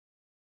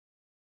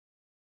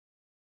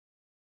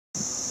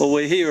Well,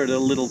 we're here at a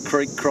little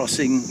creek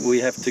crossing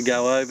we have to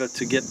go over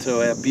to get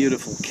to our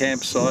beautiful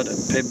campsite at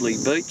Pebbly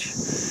Beach.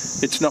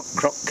 It's not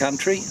crop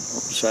country,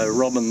 so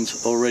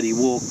Robin's already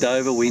walked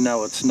over. We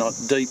know it's not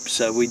deep,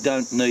 so we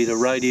don't need a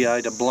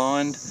radiator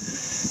blind.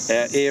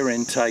 Our air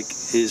intake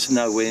is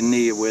nowhere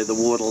near where the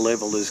water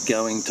level is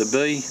going to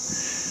be.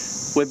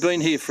 We've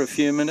been here for a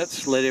few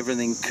minutes, let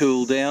everything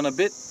cool down a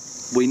bit.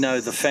 We know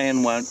the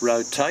fan won't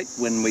rotate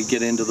when we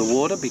get into the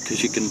water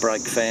because you can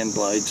break fan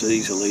blades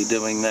easily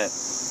doing that.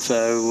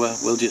 So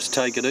we'll just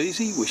take it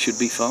easy, we should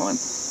be fine.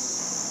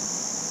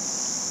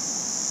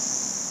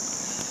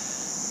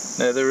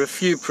 Now there are a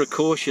few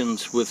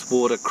precautions with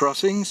water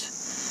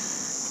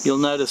crossings. You'll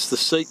notice the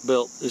seat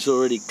belt is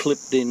already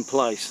clipped in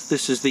place.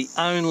 This is the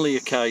only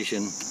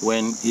occasion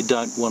when you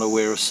don't want to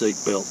wear a seat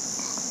belt.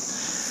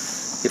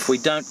 If we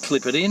don't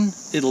clip it in,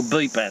 it'll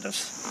beep at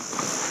us.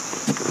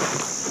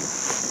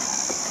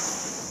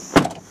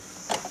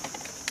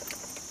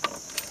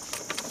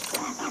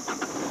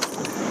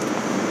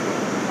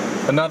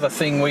 Another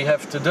thing we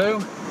have to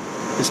do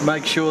is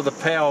make sure the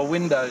power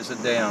windows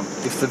are down.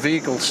 If the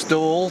vehicle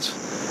stalls,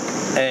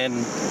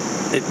 and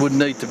it would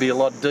need to be a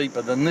lot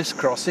deeper than this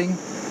crossing,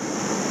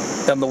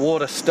 and the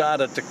water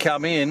started to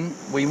come in,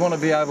 we want to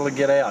be able to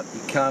get out.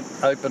 You can't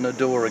open a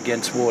door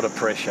against water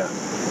pressure.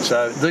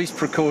 So these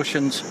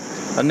precautions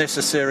are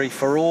necessary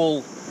for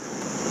all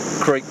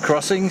creek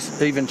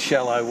crossings, even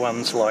shallow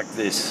ones like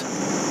this.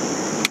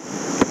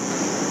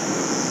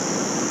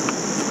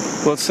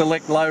 We'll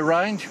select low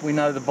range. We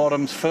know the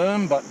bottom's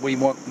firm, but we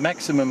want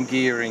maximum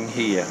gearing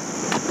here.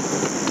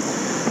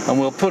 And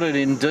we'll put it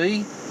in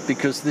D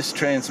because this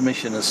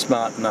transmission is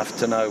smart enough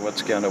to know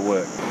what's going to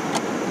work.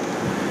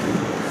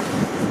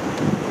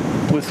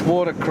 With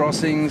water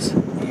crossings,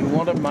 you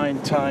want to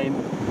maintain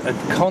a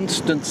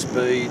constant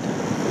speed.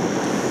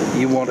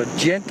 You want a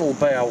gentle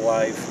bow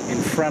wave in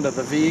front of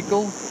the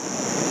vehicle,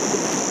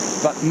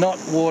 but not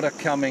water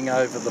coming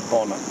over the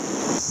bonnet.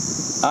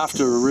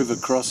 After a river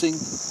crossing,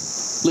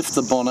 lift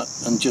the bonnet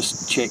and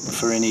just check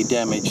for any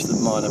damage that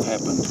might have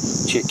happened.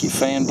 Check your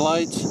fan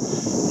blades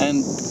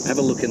and have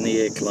a look in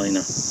the air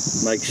cleaner.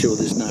 Make sure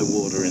there's no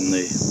water in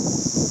there.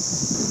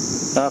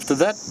 After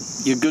that,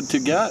 you're good to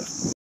go.